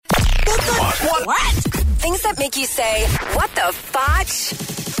Things that make you say, what the fotch?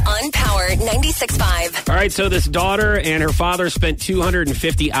 On Power 96.5. All right, so this daughter and her father spent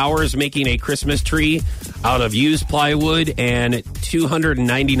 250 hours making a Christmas tree out of used plywood and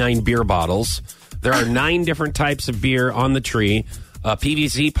 299 beer bottles. There are 9 different types of beer on the tree. A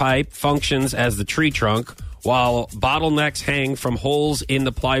PVC pipe functions as the tree trunk, while bottlenecks hang from holes in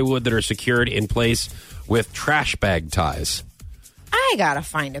the plywood that are secured in place with trash bag ties. I gotta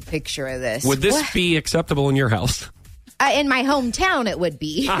find a picture of this. Would this be acceptable in your house? In my hometown, it would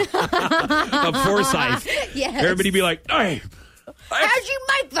be. Of Forsyth. Yes. Everybody be like, hey, how'd you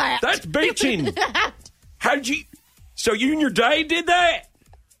make that? that's beaching. How'd you... So you and your dad did that?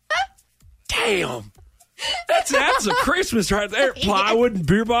 Damn. That's a Christmas right there. Plywood and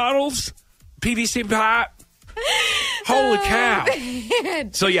beer bottles, PVC pipe. Holy cow.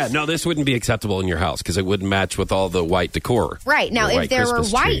 Man. So, yeah, no, this wouldn't be acceptable in your house because it wouldn't match with all the white decor. Right. Now, if there were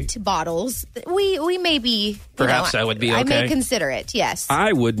white tree. bottles, we may be... Perhaps that would be okay. I may consider it, yes.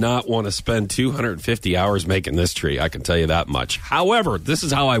 I would not want to spend 250 hours making this tree. I can tell you that much. However, this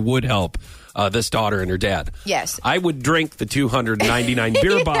is how I would help this daughter and her dad. Yes. I would drink the 299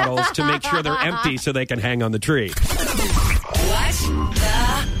 beer bottles to make sure they're empty so they can hang on the tree. What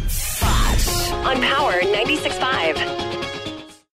the fotch? On Power 96.5.